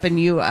stop, and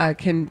you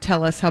can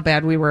tell us how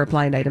bad we were at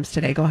blind items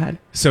today. Go ahead.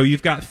 So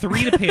you've got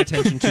 3 to pay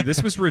attention to.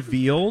 This was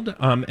revealed,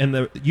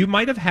 and you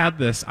might have had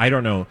this. I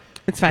don't know.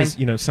 It's fine.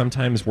 'Cause,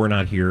 sometimes we're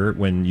not here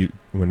when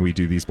we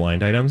do these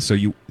blind items. So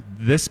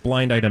this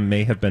blind item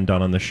may have been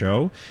done on the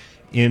show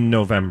in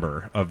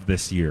November of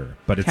this year,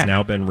 but it's Okay.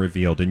 now been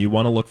revealed, and you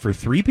want to look for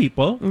 3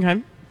 people.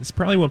 Okay. This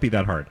probably won't be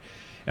that hard.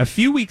 A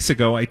few weeks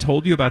ago, I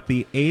told you about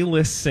the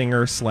A-list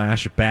singer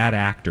 / bad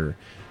actor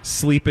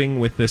sleeping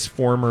with this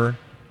former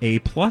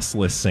A-plus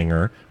list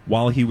singer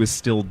while he was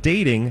still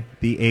dating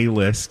the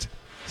A-list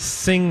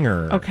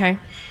singer. Okay.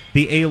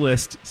 The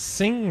A-list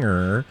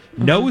singer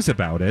knows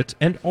about it,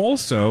 and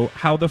also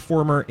how the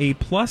former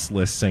A-plus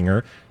list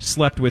singer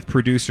slept with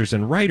producers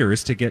and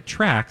writers to get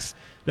tracks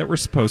that were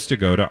supposed to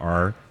go to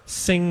our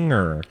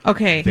singer.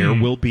 Okay. There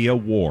will be a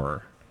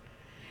war.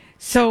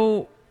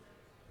 So.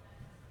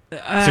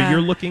 So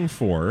you're looking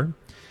for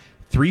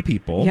 3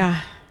 people,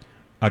 Yeah.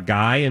 a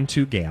guy and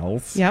 2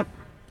 gals. Yep.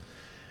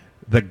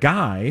 The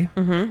guy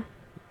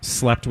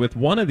slept with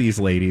one of these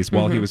ladies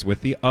while he was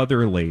with the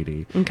other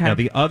lady. Okay. Now,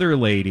 the other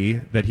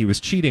lady that he was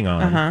cheating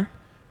on Uh-huh.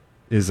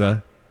 is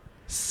a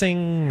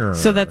singer.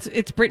 So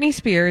it's Britney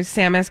Spears,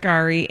 Sam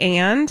Asghari,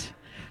 and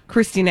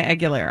Christina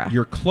Aguilera.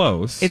 You're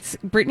close. It's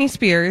Britney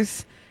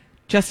Spears,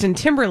 Justin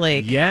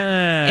Timberlake,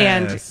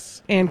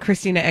 yes. and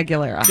Christina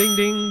Aguilera. Ding,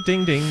 ding,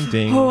 ding, ding,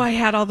 ding. Oh, I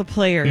had all the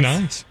players.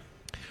 Nice.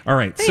 All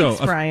right, Thanks,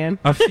 so Brian.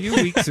 a few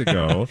weeks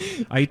ago,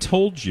 I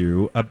told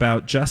you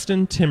about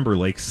Justin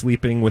Timberlake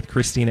sleeping with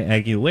Christina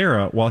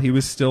Aguilera while he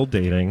was still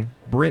dating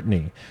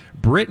Britney.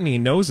 Britney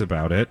knows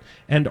about it,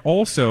 and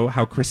also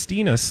how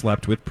Christina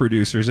slept with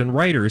producers and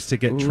writers to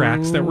get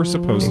tracks that were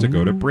supposed to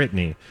go to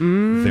Britney.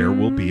 There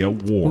will be a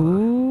war.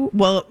 Ooh.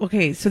 Well,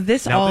 okay, so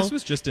this Now, all this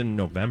was just in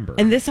November.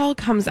 and this all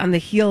comes on the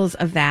heels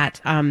of that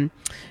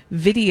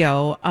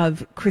video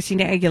of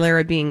Christina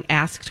Aguilera being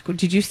asked.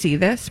 Did you see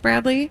this,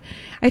 Bradley?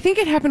 I think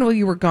it happened while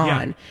you were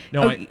gone.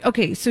 No,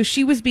 okay, so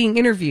she was being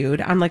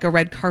interviewed on like a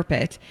red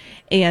carpet,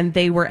 and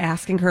they were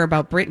asking her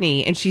about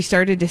Britney, and she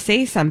started to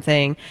say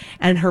something,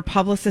 and her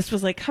publicist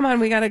was like, "Come on,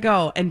 we gotta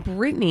go," and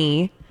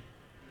Britney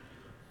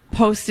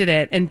posted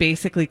it and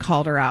basically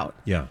called her out.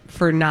 Yeah.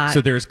 For not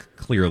So there's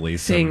clearly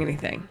saying some,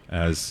 anything.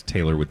 as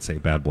Taylor would say,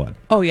 bad blood.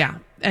 Oh yeah,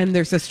 and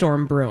there's a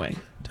storm brewing.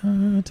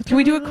 Can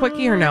we do a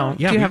quickie or no?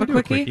 Yeah, do you we have a can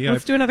do quickie?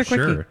 Let's do another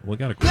quickie. Sure, we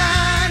got a quickie.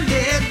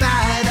 Blinded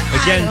by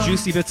the Again, items.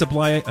 juicy bits of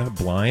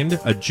blind.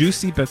 A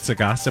juicy bits of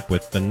gossip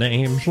with the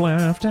names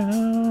left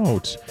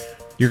out.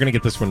 You're going to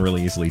get this one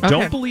really easily. Okay.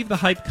 Don't believe the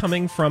hype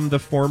coming from the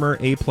former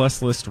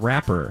A-plus list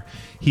rapper.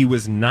 He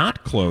was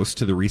not close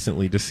to the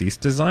recently deceased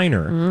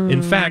designer.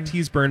 In fact,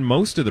 he's burned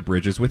most of the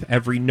bridges with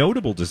every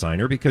notable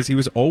designer because he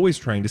was always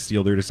trying to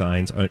steal their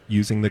designs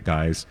using the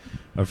guise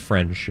of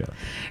friendship.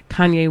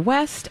 Kanye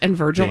West and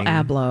Virgil Ding,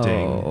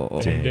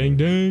 Abloh. ding, Ding,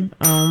 ding.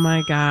 Oh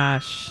my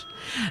gosh.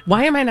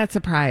 Why am I not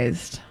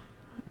surprised?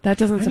 That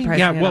doesn't surprise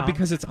yeah, me at well, all.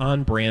 because it's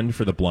on brand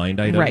for the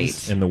blind items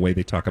Right. and the way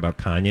they talk about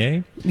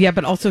Kanye. Yeah,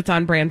 but also it's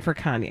on brand for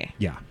Kanye.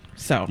 Yeah.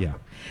 So Yeah.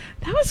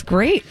 that was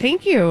great.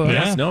 Thank you.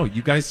 Yes, no,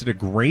 you guys did a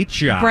great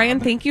job. Brian,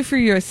 thank you for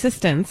your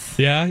assistance.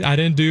 Yeah, I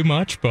didn't do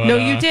much, but No,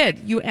 you did.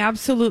 You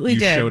absolutely You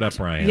did. showed up,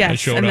 Brian. Yes, I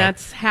showed and up.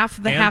 that's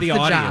half the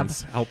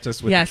audience job. helped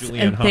us with Yes, the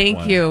Julianne and Hough thank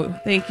one. you.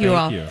 Thank you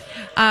all. you.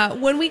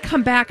 When we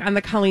come back on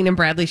the Colleen and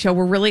Bradley Show,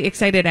 we're really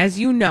excited. As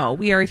you know,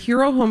 we are at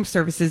Hero Home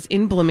Services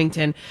in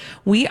Bloomington.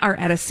 We are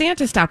at a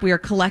Santa stop. We are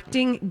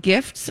collecting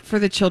gifts for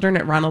the children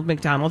at Ronald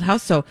McDonald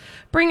House. So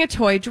bring a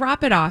toy,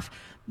 drop it off.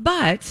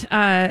 But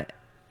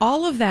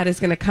all of that is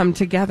going to come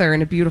together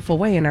in a beautiful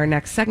way in our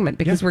next segment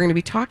because we're going to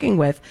be talking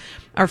with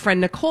our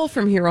friend Nicole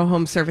from Hero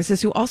Home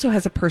Services, who also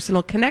has a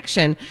personal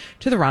connection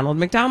to the Ronald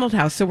McDonald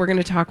House. So we're going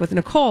to talk with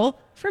Nicole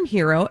from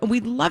Hero, and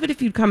we'd love it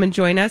if you'd come and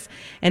join us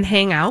and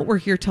hang out. We're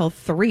here till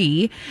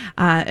 3,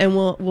 and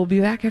we'll be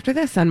back after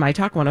this on My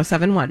Talk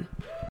 107.1.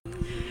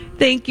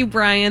 Thank you,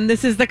 Brian.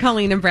 This is the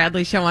Colleen and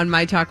Bradley Show on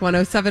My Talk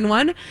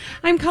 107.1.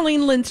 I'm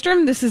Colleen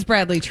Lindstrom. This is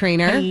Bradley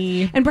Trainer.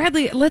 Hey. And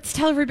Bradley, let's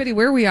tell everybody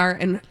where we are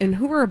and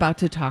who we're about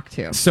to talk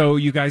to. So,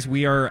 you guys,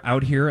 we are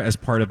out here as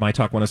part of My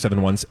Talk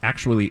 107.1's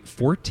actually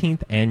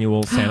 14th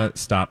annual Santa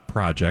Stop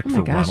project Oh my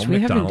for gosh, Ronald we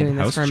have been McDonald doing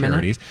this House for a minute.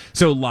 Charities.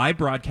 So, live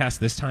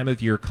broadcast this time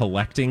of year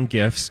collecting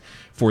gifts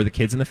for the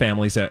kids and the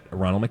families at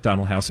Ronald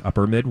McDonald House,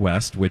 Upper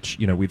Midwest, which,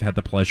 you know, we've had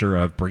the pleasure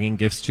of bringing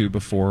gifts to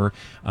before.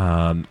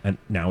 And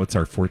now it's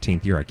our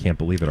 14th year. I can't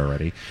believe it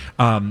already.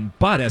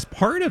 But as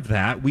part of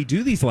that, we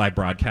do these live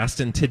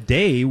broadcasts. And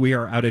today we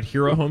are out at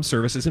Hero Home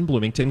Services in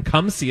Bloomington.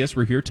 Come see us.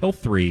 We're here till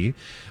 3.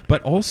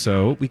 But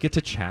also we get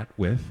to chat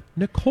with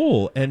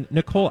Nicole. And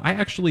Nicole, I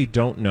actually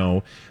don't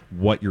know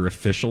what your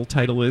official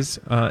title is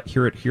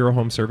here at Hero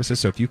Home Services.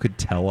 So if you could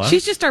tell us.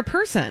 She's just our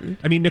person.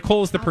 I mean,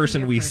 Nicole is the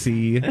person we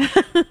see.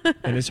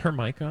 And is her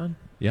mic on?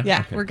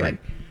 Yeah, Okay, we're good. great.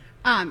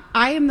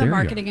 I am the There you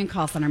marketing and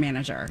call center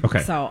manager.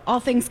 Okay. So all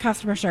things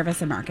customer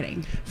service and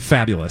marketing.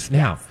 Fabulous.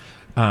 Now,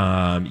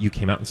 you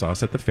came out and saw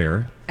us at the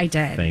fair. I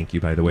did. Thank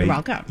you, by the way. You're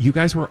welcome. You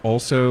guys were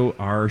also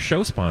our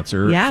show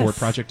sponsor Yes. for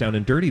Project Down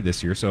and Dirty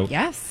this year. So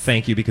Yes.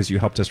 thank you because you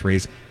helped us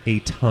raise a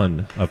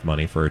ton of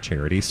money for a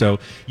charity. So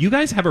you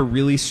guys have a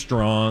really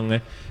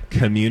strong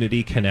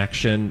community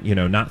connection, you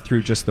know, not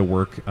through just the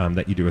work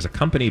that you do as a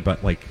company,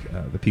 but like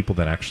the people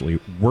that actually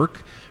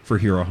work for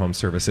Hero Home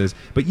Services.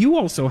 But you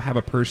also have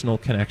a personal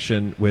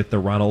connection with the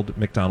Ronald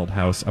McDonald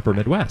House, Upper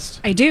Midwest.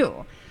 I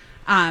do.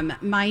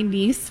 My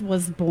niece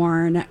was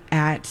born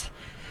at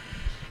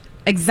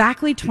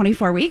exactly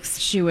 24 weeks.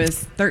 She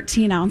was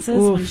 13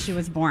 ounces when she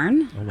was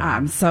born. Oh,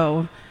 wow.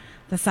 So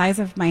the size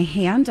of my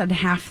hand and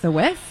half the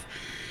width.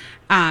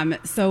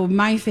 So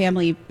my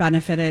family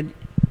benefited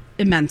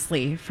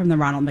immensely from the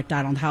Ronald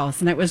McDonald House.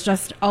 And it was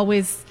just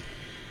always,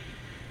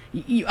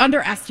 you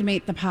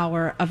underestimate the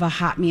power of a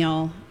hot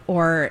meal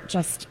or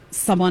just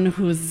someone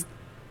who's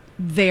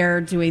there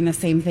doing the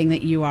same thing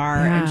that you are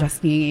and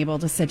just being able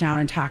to sit down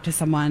and talk to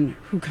someone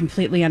who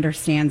completely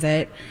understands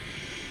it.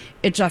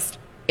 It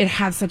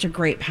has such a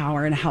great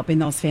power in helping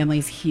those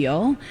families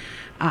heal.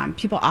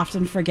 People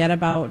often forget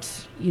about,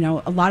 you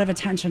know, a lot of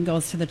attention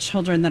goes to the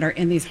children that are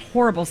in these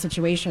horrible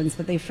situations,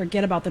 but they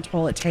forget about the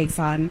toll it takes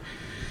on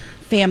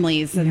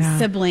families and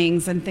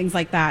siblings and things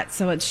like that.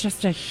 So it's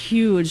just a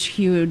huge,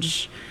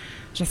 huge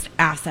just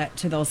asset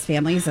to those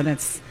families, and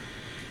it's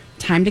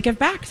time to give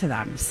back to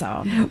them.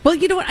 So, well,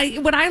 you know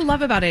what I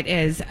love about it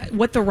is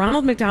what the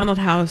Ronald McDonald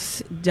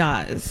House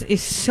does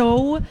is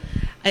so,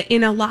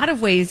 in a lot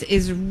of ways,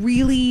 is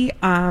really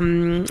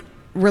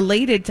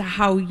related to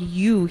how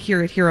you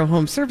here at Hero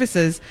Home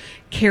Services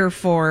care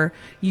for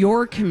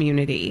your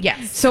community.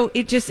 Yes. So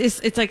it just is,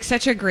 it's like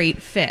such a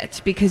great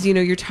fit because, you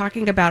know, you're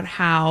talking about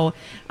how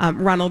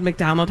Ronald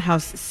McDonald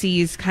House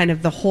sees kind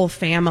of the whole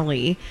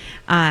family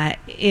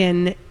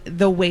in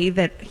the way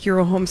that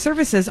Hero Home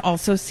Services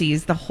also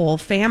sees the whole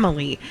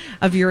family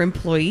of your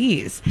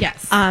employees.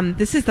 Yes.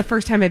 This is the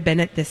first time I've been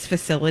at this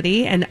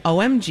facility, and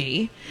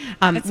OMG,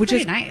 It's which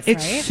pretty is nice,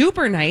 it's right?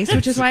 super nice,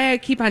 which is why I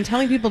keep on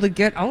telling people to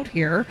get out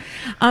here,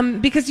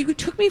 because you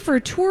took me for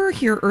a tour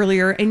here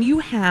earlier, and you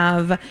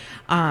have.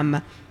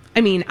 I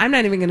mean, I'm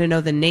not even going to know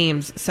the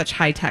names, such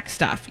high-tech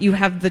stuff. You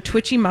have the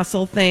twitchy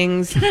muscle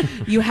things.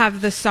 You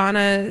have the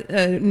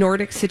sauna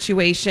Nordic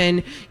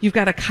situation. You've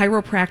got a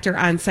chiropractor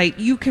on site.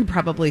 You can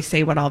probably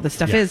say what all this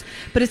stuff is,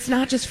 but it's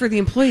not just for the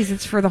employees.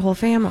 It's for the whole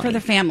family. For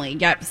the family,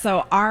 yep.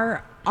 So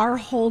our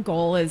whole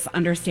goal is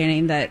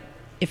understanding that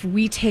if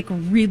we take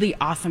really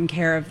awesome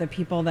care of the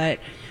people that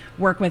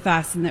work with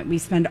us and that we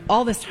spend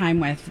all this time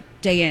with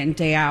day in,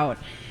 day out,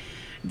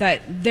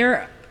 that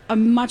they're a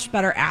much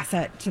better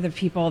asset to the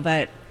people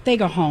that they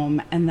go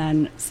home and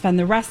then spend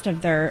the rest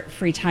of their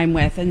free time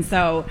with. And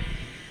so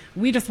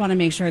we just want to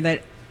make sure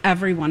that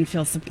everyone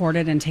feels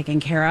supported and taken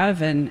care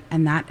of, and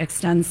that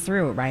extends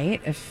through, right?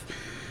 If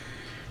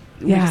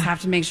we just have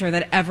to make sure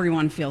that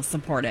everyone feels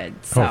supported.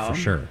 So. Oh, for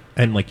sure.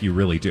 And like you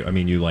really do. I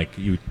mean, you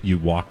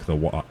walk the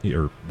walk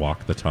or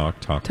walk the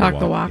talk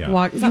the walk. Yeah.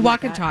 Walk. You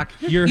walk and talk.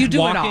 You're you do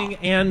walking it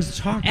all. and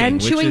talking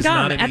And which chewing is gum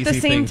not an at the easy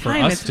same thing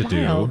time. for us It's to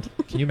wild.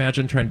 do. Can you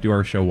imagine trying to do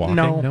our show walking?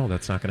 No. No,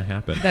 that's not going to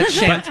happen. That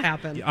shan't But,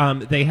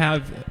 happen. They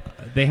have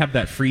they have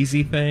that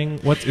freezy thing.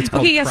 It's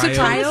called Okay, yeah, so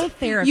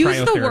cryotherapy. use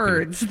the Cryotherapy.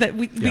 words that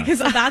we because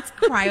So that's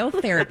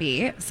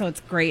cryotherapy. So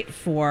it's great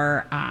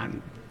for.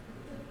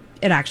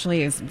 It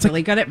actually is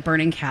really good at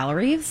burning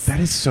calories. That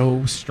is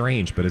so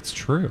strange, but it's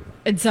true.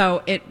 And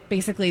so it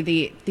basically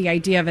the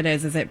idea of it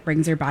is it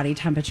brings your body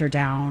temperature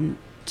down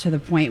to the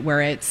point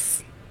where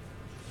it's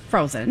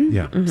frozen,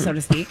 so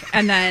to speak.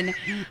 And then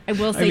I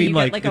will say you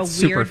get like a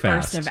weird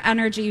burst of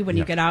energy when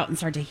you get out and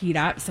start to heat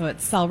up. So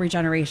it's cell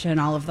regeneration,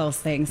 all of those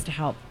things to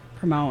help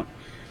promote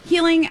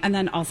healing, and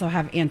then also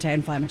have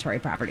anti-inflammatory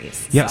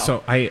properties. Yeah,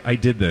 so I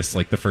did this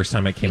like the first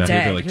time I came out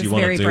here. They're like, "Do you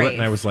want to do it?"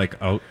 And I was like,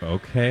 "Oh,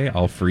 okay,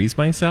 I'll freeze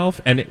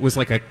myself." And it was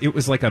like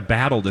a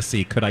battle to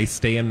see could I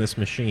stay in this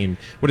machine.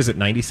 What is it,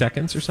 90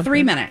 seconds or something?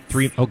 3 minutes.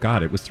 Oh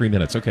God, it was 3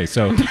 minutes. Okay,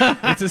 so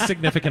it's a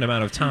significant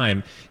amount of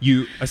time.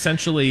 You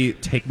essentially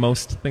take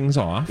most things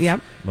off.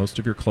 Yep. Most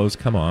of your clothes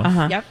come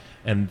off. Yep.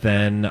 And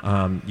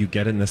then you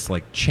get in this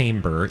like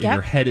chamber, and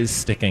your head is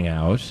sticking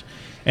out.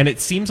 And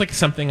it seems like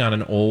something on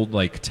an old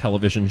like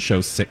television show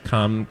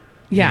sitcom,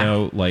 you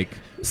know, like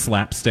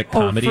slapstick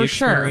comedy for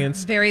experience.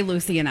 Sure. Very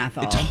Lucy and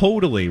Ethel.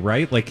 Totally,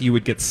 right? Like you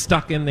would get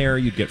stuck in there,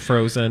 you'd get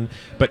frozen,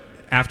 but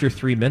after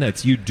 3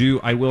 minutes,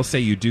 I will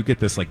say you do get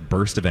this like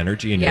burst of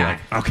energy, and you're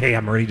like, okay,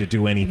 I'm ready to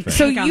do anything.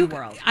 So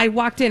I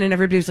walked in and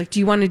everybody was like, "Do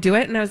you want to do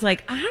it?" And I was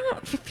like, "I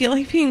don't feel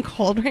like being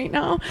cold right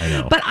now." I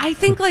know. But I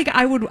think like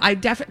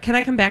can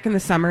I come back in the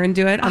summer and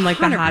do it on like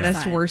the 100%.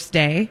 hottest, worst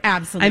day?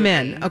 Absolutely. I'm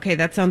in. Okay,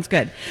 that sounds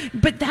good.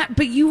 But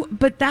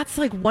that's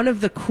like one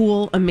of the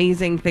cool,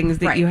 amazing things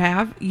that you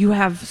have. You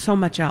have so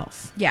much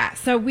else. Yeah.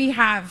 So we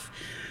have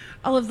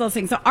all of those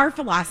things. So our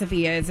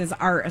philosophy is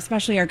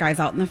especially our guys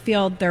out in the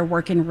field, they're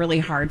working really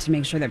hard to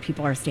make sure that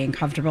people are staying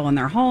comfortable in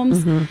their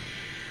homes. Mm-hmm.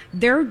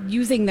 They're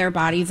using their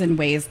bodies in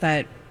ways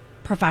that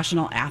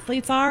professional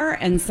athletes are.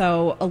 And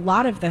so a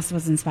lot of this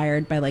was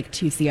inspired by like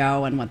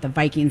TCO and what the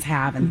Vikings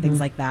have and things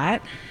like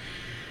that.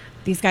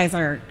 These guys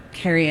are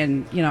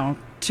carrying,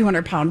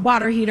 200-pound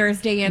water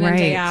heaters day in and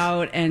day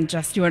out and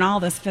just doing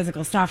all this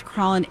physical stuff,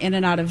 crawling in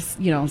and out of,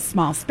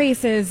 small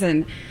spaces.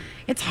 And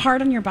it's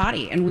hard on your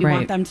body, and we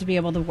want them to be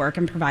able to work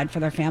and provide for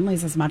their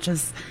families as much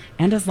as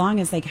long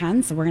as they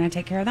can. So we're going to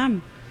take care of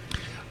them.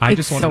 I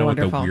just want to know what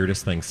the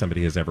weirdest thing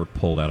somebody has ever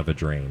pulled out of a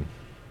drain.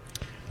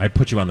 I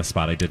put you on the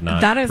spot. I did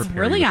not. That is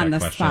prepare really you with on that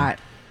the question. spot.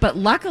 But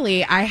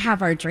luckily, I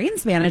have our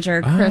drains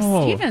manager, Chris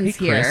Stevens,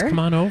 hey, Chris, here. come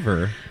on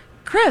over.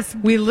 Chris,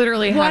 we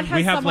literally what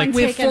have has someone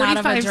like taken out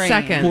of a 45 drain?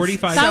 seconds.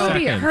 45 That would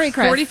be seconds. hurry,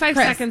 Chris. 45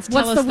 Chris, seconds.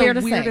 What's Tell the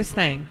us weirdest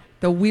thing?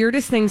 The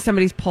weirdest thing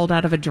somebody's pulled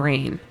out of a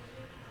drain.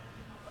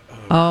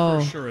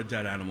 For sure, a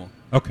dead animal.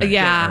 Okay.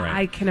 Yeah, all right.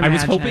 I can I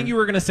was imagine. hoping you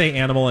were going to say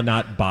animal and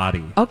not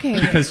body. Okay.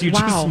 Because you Wow.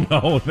 just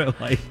know that,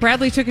 like.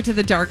 Bradley took it to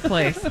the dark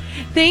place.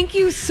 Thank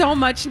you so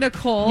much,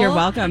 Nicole. You're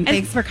welcome. And-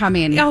 Thanks for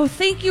coming. Oh,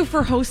 thank you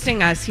for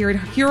hosting us here at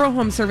Hero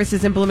Home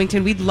Services in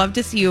Bloomington. We'd love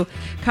to see you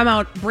come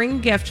out, bring a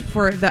gift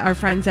for our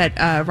friends at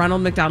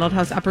Ronald McDonald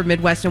House, Upper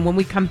Midwest. And when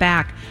we come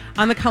back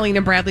on the Colleen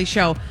and Bradley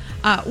Show,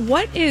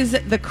 what is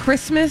the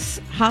Christmas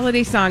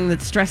holiday song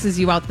that stresses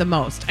you out the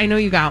most? I know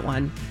you got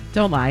one.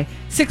 Don't lie.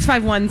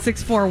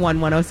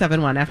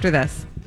 651-641-1071 after this.